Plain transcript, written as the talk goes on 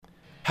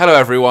Hello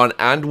everyone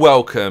and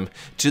welcome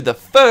to the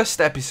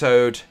first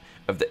episode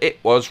of the It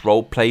Was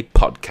Roleplay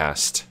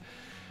podcast.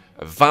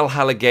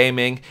 Valhalla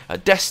Gaming, a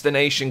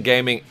destination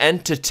gaming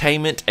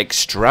entertainment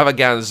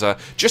extravaganza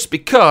just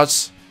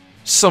because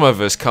some of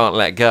us can't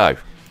let go.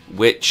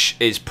 Which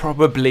is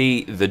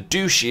probably the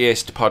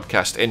douchiest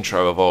podcast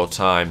intro of all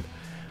time.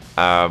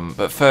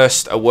 But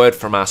first, a word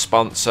from our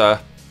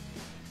sponsor.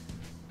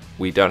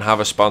 We don't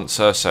have a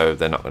sponsor, so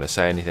they're not going to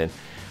say anything.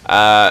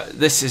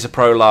 This is a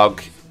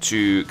prologue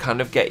to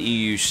kind of get you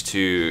used to,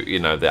 you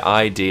know, the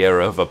idea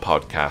of a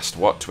podcast,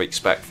 what to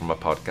expect from a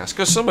podcast.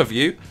 Because some of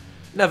you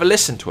never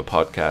listen to a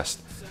podcast.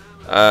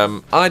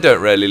 I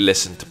don't really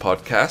listen to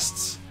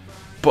podcasts,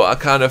 but I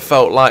kind of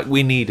felt like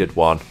we needed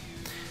one.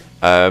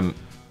 And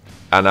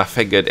I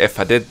figured if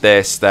I did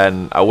this,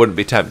 then I wouldn't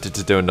be tempted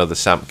to do another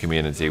SAMP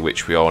community,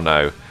 which we all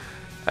know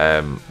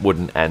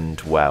wouldn't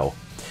end well.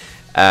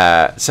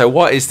 So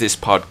what is this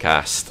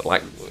podcast?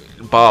 Like,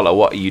 Bala,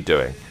 what are you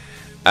doing?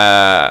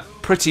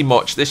 Pretty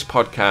much this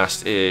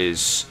podcast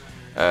is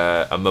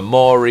a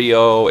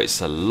memorial, it's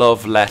a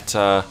love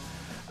letter,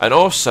 and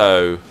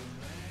also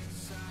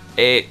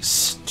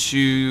it's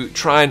to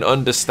try and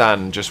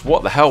understand just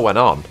what the hell went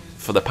on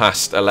for the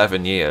past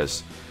 11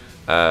 years.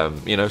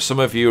 You know, some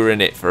of you are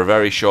in it for a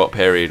very short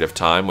period of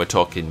time. We're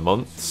talking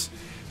months.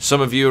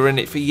 Some of you are in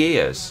it for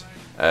years.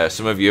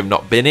 Some of you have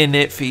not been in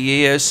it for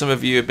years. Some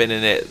of you have been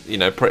in it, you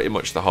know, pretty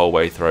much the whole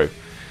way through.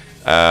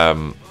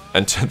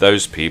 And to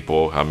those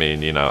people, I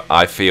mean, you know,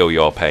 I feel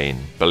your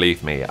pain.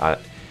 Believe me.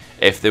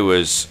 If there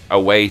was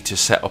a way to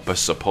set up a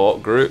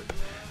support group,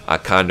 I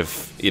kind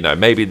of, you know,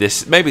 maybe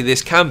this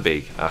can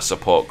be a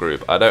support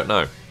group. I don't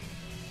know.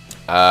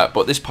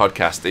 But this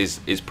podcast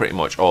is pretty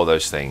much all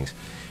those things.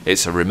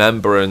 It's a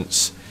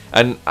remembrance,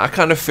 and I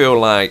kind of feel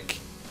like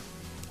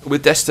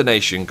with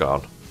Destination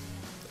gone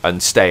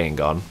and staying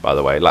gone, by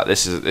the way, like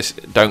this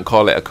don't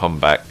call it a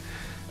comeback,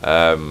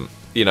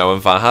 you know,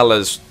 and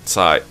Valhalla's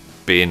site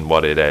being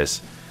what it is,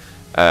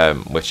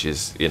 which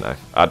is, you know,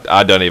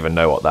 I don't even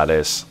know what that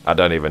is. I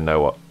don't even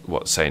know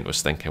what Saint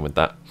was thinking with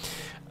that.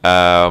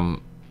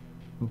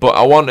 But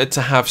I wanted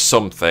to have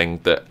something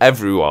that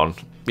everyone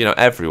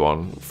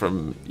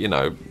from, you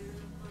know,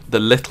 the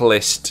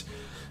littlest,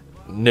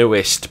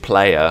 newest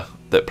player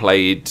that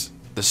played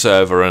the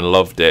server and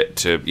loved it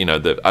to, you know,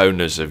 the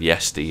owners of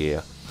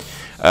yesteryear.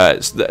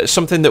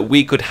 Something that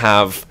we could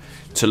have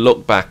to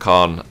look back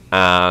on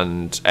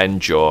and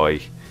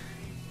enjoy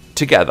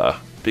together.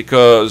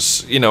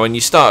 Because, you know, when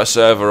you start a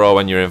server or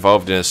when you're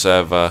involved in a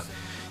server,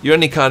 you're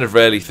only kind of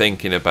really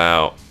thinking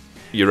about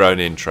your own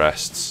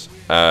interests,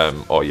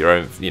 or your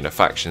own, you know,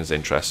 faction's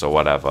interests or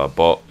whatever.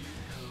 But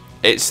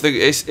it's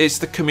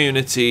the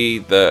community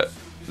that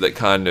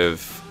kind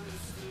of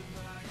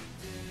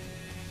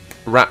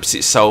wraps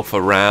itself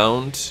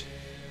around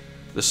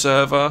the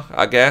server,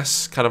 I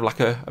guess, kind of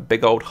like a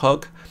big old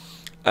hug.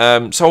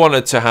 So I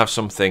wanted to have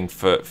something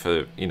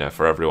for you know,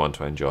 for everyone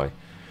to enjoy,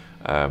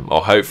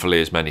 or hopefully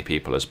as many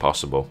people as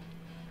possible.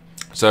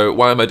 So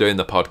why am I doing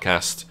the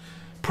podcast?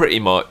 Pretty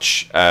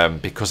much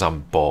because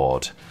I'm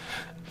bored.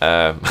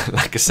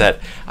 Like I said,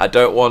 I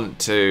don't want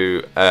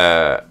to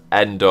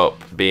end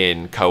up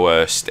being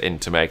coerced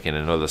into making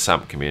another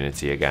SAMP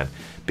community again.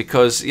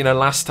 Because, you know,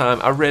 last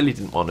time I really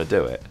didn't want to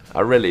do it.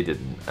 I really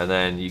didn't. And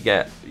then you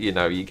get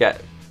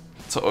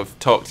sort of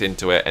talked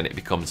into it and it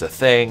becomes a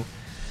thing.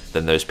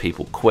 Then those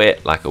people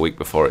quit like a week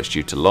before it's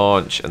due to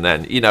launch. And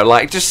then, you know,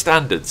 like just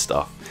standard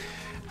stuff.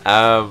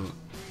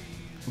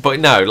 But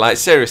no, like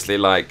seriously,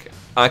 like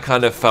I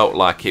kind of felt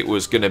like it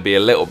was going to be a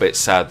little bit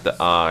sad that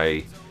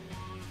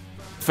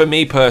for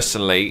me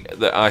personally,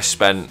 that I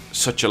spent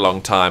such a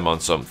long time on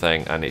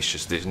something and it's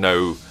just, there's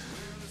no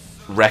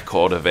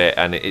record of it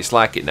and it's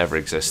like it never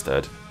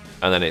existed.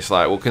 And then it's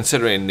like, well,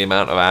 considering the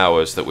amount of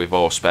hours that we've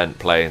all spent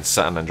playing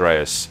San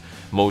Andreas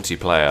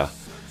multiplayer,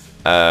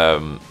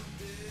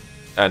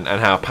 and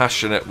how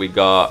passionate we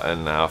got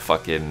and how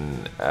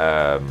fucking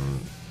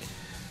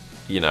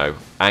you know,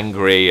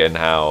 angry and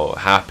how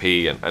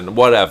happy and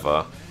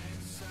whatever,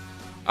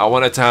 I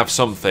wanted to have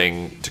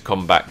something to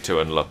come back to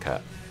and look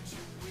at,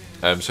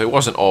 so it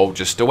wasn't all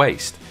just a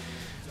waste.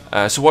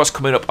 So what's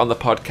coming up on the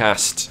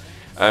podcast?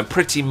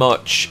 Pretty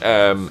much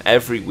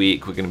every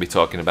week we're going to be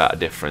talking about a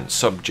different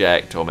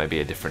subject or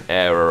maybe a different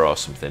era or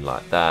something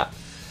like that.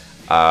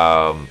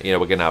 You know,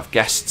 we're going to have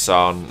guests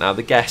on. Now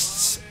the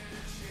guests,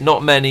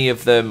 not many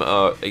of them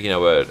are, you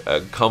know, are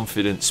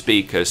confident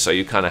speakers, so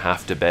you kind of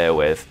have to bear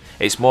with.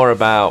 It's more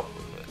about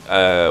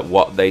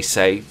what they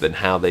say than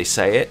how they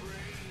say it.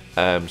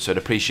 So I'd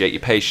appreciate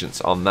your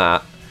patience on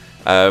that.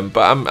 But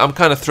I'm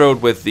kind of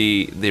thrilled with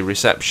the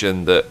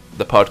reception that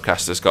the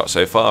podcast has got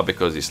so far,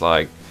 because it's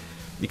like,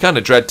 you kind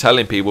of dread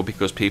telling people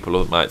because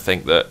people might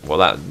think that, well,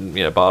 that,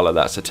 you know, Bala,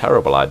 that's a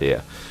terrible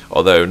idea.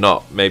 Although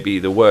not maybe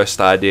the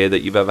worst idea that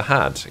you've ever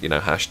had, you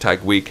know,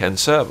 # weekend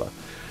server.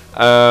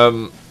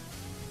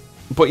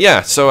 But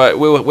yeah, so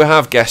we'll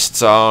have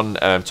guests on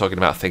talking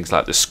about things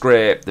like the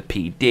script, the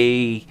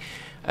PD,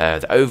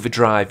 the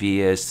Overdrive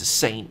years, the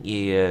Saint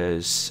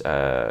years,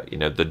 you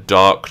know, the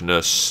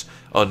darkness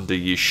under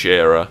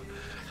Ysera.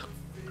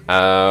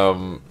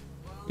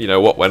 You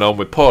know, what went on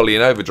with Paulie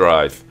in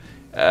Overdrive.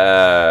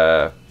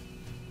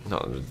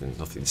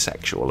 Nothing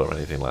sexual or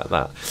anything like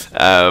that.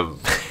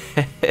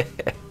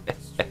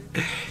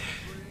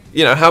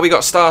 You know, how we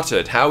got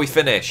started, how we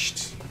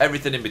finished,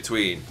 everything in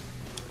between.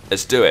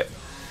 Let's do it.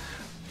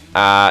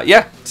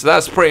 Yeah, so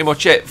that's pretty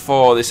much it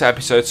for this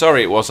episode.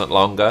 Sorry it wasn't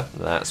longer.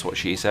 That's what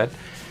she said.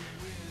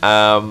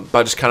 But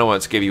I just kind of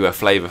wanted to give you a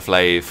flavour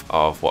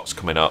of what's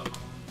coming up.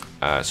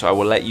 So I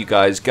will let you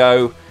guys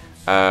go.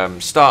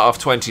 Start off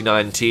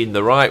 2019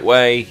 the right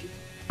way.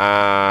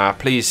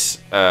 Please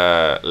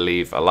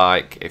leave a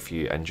like if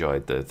you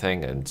enjoyed the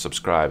thing, and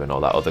subscribe and all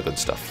that other good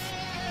stuff.